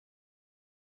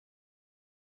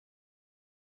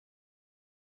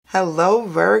Hello,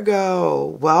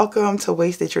 Virgo. Welcome to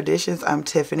Wasted Traditions. I'm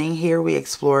Tiffany. Here we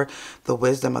explore the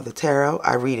wisdom of the tarot.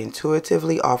 I read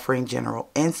intuitively, offering general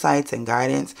insights and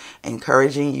guidance,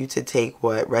 encouraging you to take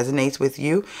what resonates with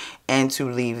you and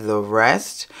to leave the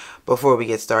rest. Before we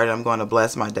get started, I'm going to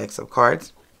bless my decks of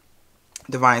cards.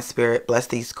 Divine Spirit, bless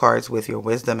these cards with your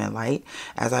wisdom and light.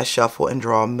 As I shuffle and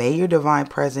draw, may your divine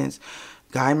presence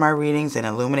guide my readings and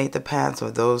illuminate the paths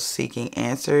of those seeking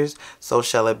answers. So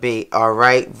shall it be. All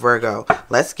right, Virgo,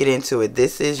 let's get into it.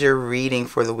 This is your reading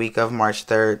for the week of March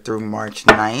 3rd through March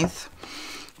 9th.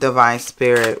 Divine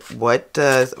Spirit, what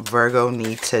does Virgo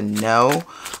need to know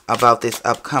about this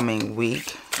upcoming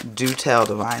week? Do tell,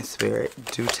 Divine Spirit.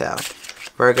 Do tell.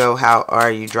 Virgo, how are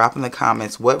you? Drop in the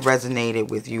comments what resonated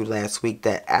with you last week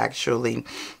that actually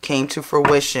came to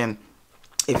fruition.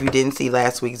 If you didn't see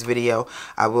last week's video,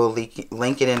 I will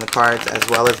link it in the cards as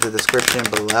well as the description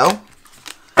below.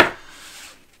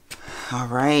 All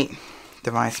right,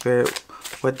 Divine Spirit,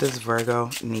 what does Virgo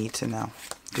need to know?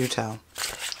 Do tell.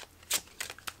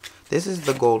 This is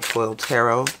the gold foil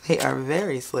tarot. They are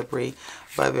very slippery,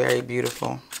 but very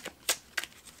beautiful.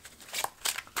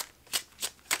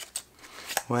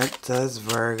 What does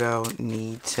Virgo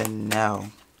need to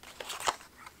know?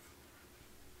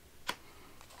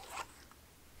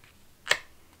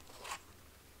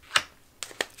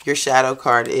 Your shadow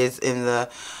card is in the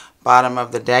bottom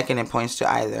of the deck and it points to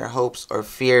either hopes or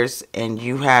fears. And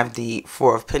you have the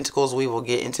Four of Pentacles. We will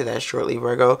get into that shortly,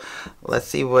 Virgo. Let's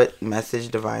see what message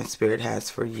Divine Spirit has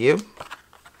for you.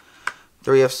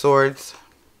 Three of Swords.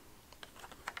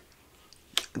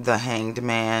 The Hanged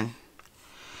Man.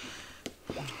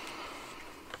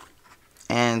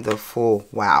 And the Fool.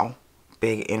 Wow.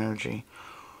 Big energy.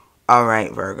 All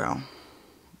right, Virgo.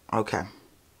 Okay.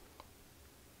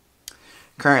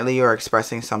 Currently, you're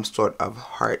expressing some sort of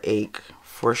heartache,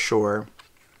 for sure.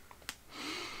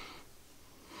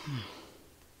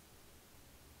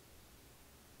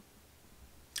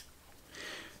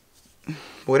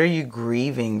 What are you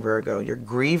grieving, Virgo? You're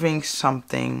grieving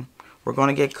something. We're going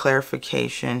to get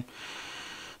clarification.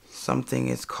 Something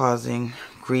is causing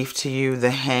grief to you. The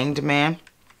Hanged Man.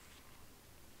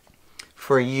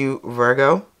 For you,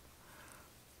 Virgo.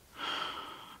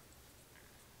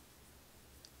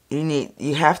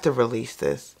 You have to release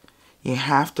this. You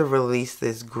have to release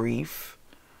this grief.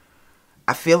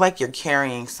 I feel like you're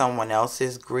carrying someone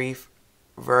else's grief,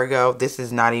 Virgo. This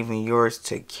is not even yours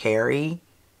to carry.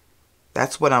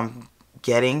 That's what I'm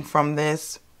getting from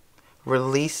this.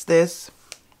 Release this.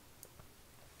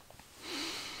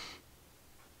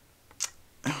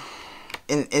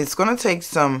 And it's going to take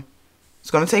some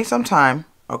time,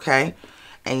 okay?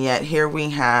 And yet here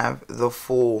we have the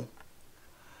Fool.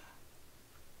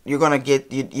 You're going to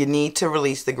get, you need to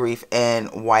release the grief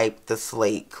and wipe the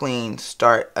slate clean,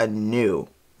 start anew,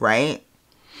 right?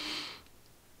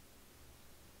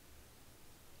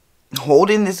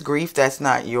 Holding this grief that's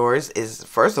not yours is,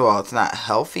 first of all, it's not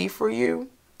healthy for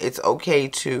you. It's okay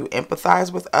to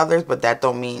empathize with others, but that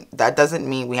doesn't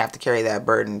mean we have to carry that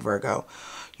burden, Virgo.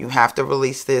 You have to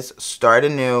release this, start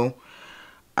anew.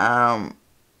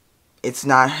 It's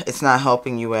not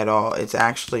helping you at all. It's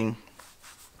actually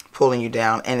pulling you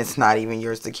down, and it's not even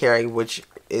yours to carry, which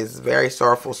is very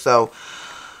sorrowful. So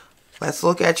let's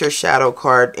look at your shadow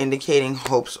card indicating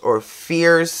hopes or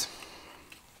fears,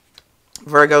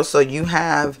 Virgo. So you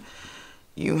have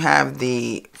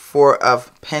the Four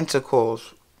of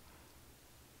Pentacles.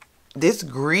 This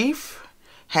grief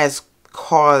has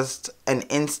caused an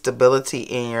instability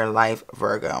in your life,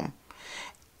 Virgo.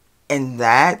 And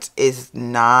that is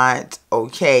not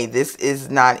okay. This is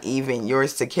not even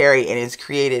yours to carry, and it's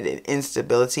created an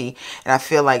instability. And I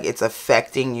feel like it's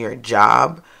affecting your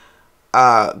job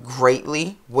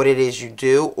greatly, what it is you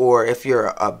do. Or if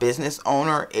you're a business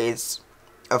owner, it's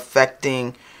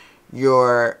affecting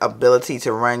your ability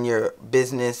to run your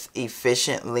business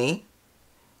efficiently,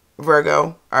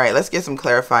 Virgo. All right, let's get some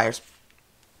clarifiers.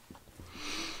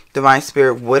 Divine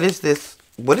Spirit, what is this?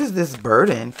 What is this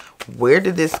burden? Where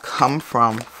did this come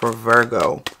from for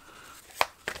Virgo?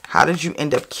 How did you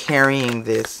end up carrying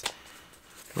this,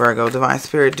 Virgo? Divine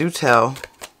Spirit, do tell.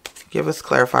 Give us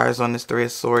clarifiers on this Three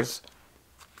of Swords.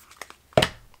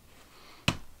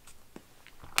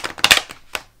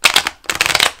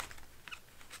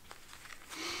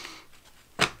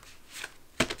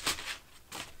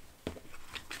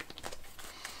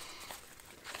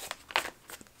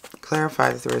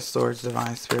 Clarify the Three of Swords,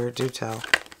 Divine Spirit. Do tell.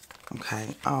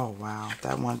 Okay. Oh, wow.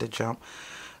 That wanted to jump.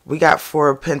 We got Four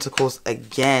of Pentacles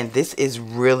again. This is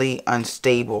really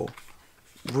unstable.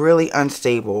 Really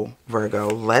unstable, Virgo.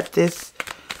 Let this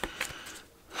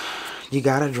You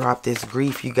got to drop this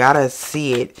grief. You got to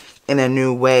see it in a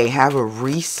new way. Have a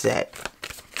reset.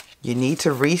 You need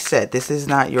to reset. This is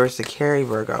not yours to carry,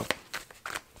 Virgo.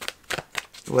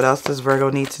 What else does Virgo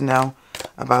need to know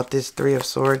about this Three of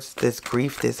Swords, this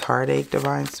grief, this heartache,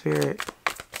 Divine Spirit?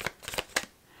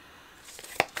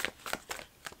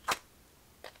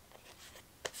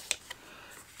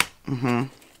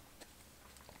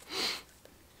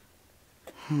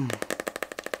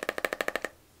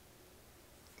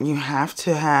 You have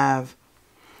to have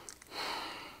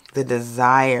the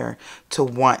desire to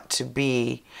want to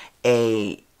be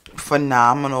a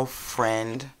phenomenal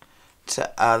friend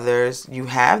to others. You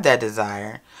have that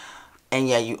desire. And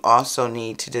yet you also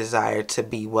need to desire to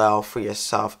be well for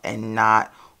yourself and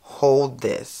not hold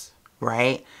this,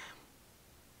 right?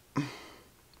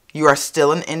 You are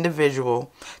still an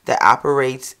individual that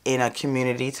operates in a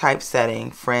community type setting,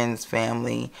 friends,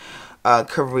 family,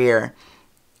 career.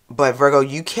 But Virgo,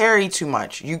 you carry too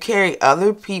much. You carry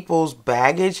other people's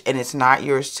baggage and it's not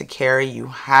yours to carry. You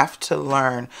have to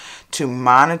learn to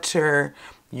monitor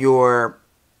your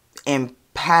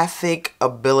empathic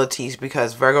abilities,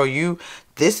 because Virgo,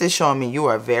 this is showing me you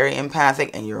are very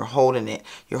empathic and you're holding it.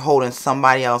 You're holding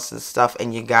somebody else's stuff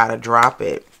and you gotta drop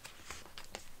it.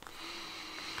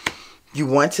 You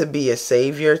want to be a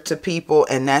savior to people,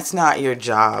 and that's not your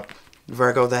job.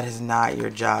 Virgo, that is not your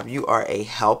job. You are a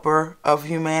helper of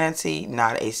humanity,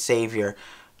 not a savior.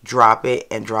 Drop it,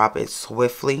 and drop it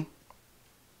swiftly.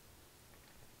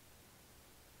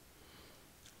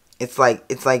 It's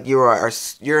like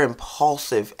you're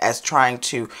impulsive as trying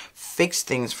to fix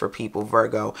things for people,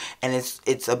 Virgo. And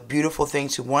it's a beautiful thing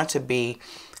to want to be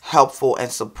helpful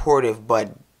and supportive,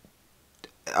 but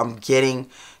I'm getting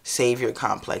savior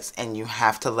complex, and you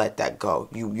have to let that go.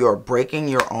 You're breaking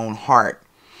your own heart.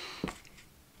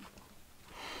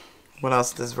 What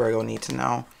else does Virgo need to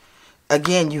know?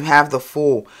 Again, you have the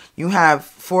Fool. You have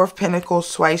Four of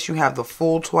Pentacles twice. You have the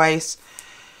Fool twice.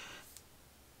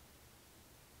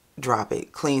 Drop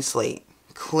it. Clean slate.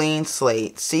 Clean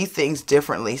slate. See things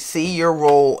differently. See your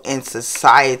role in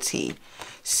society.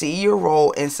 See your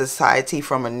role in society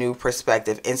from a new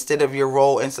perspective. Instead of your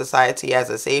role in society as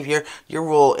a savior, your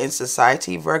role in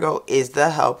society, Virgo, is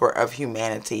the helper of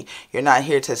humanity. You're not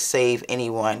here to save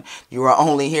anyone. You are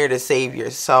only here to save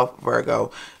yourself,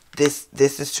 Virgo. This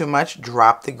is too much.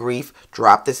 Drop the grief.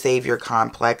 Drop the savior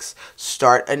complex.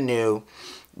 Start anew.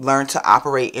 Learn to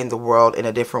operate in the world in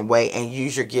a different way and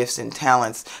use your gifts and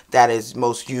talents that is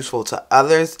most useful to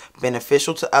others,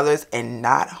 beneficial to others, and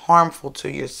not harmful to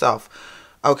yourself.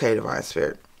 Okay, Divine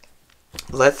Spirit.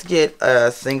 Let's get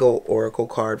a single oracle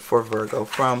card for Virgo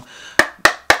from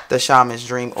the Shaman's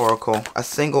Dream Oracle. A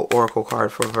single oracle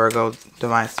card for Virgo,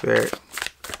 Divine Spirit.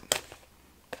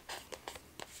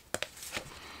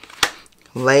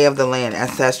 Lay of the land,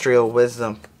 ancestral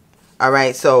wisdom. All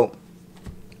right, so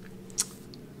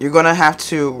you're going to have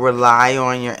to rely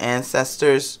on your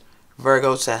ancestors,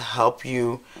 Virgo, to help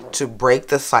you to break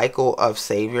the cycle of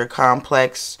savior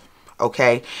complex.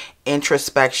 Okay,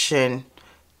 introspection,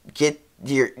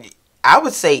 I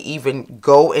would say even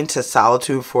go into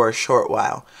solitude for a short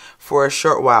while. For a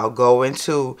short while, go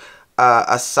into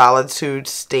a solitude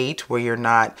state where you're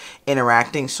not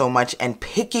interacting so much and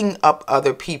picking up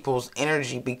other people's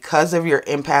energy because of your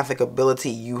empathic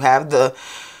ability. You have the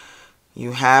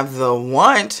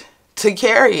want to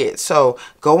carry it. So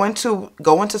go into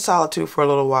solitude for a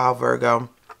little while,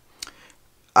 Virgo.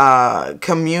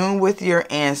 Commune with your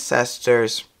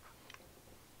ancestors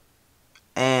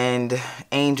and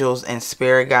angels and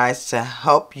spirit guides to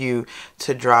help you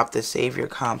to drop the savior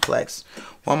complex.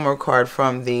 One more card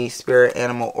from the Spirit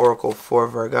Animal Oracle for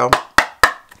Virgo.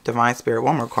 Divine Spirit,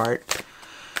 one more card.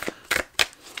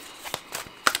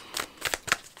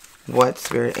 What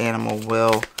spirit animal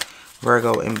will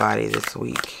Virgo embody this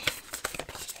week?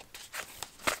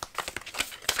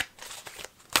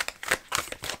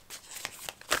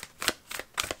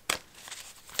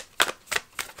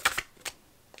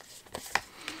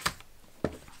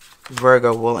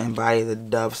 Virgo will embody the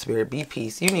dove spirit. Be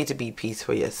peace. You need to be peace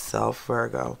for yourself,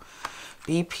 Virgo.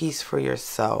 Be peace for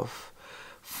yourself.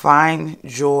 Find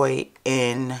joy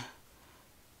in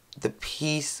the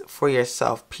peace for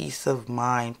yourself. Peace of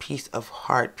mind, peace of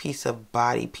heart, peace of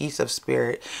body, peace of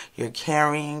spirit. You're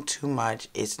carrying too much.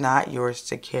 It's not yours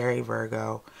to carry,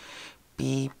 Virgo.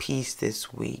 Be peace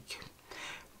this week.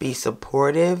 Be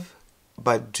supportive,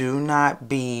 but do not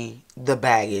be the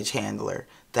baggage handler.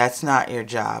 That's not your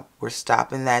job. We're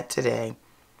stopping that today.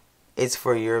 It's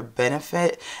for your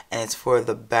benefit and it's for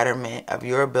the betterment of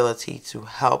your ability to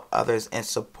help others and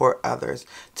support others,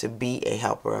 to be a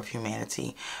helper of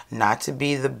humanity, not to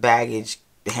be the baggage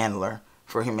handler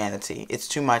for humanity. It's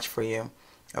too much for you.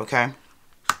 Okay?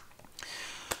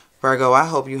 Virgo, I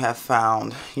hope you have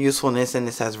found usefulness and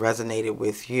this has resonated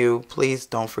with you. Please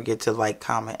don't forget to like,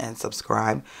 comment, and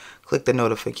subscribe. Click the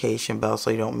notification bell so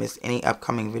you don't miss any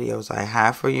upcoming videos I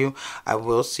have for you. I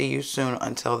will see you soon.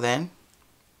 Until then,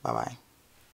 bye-bye.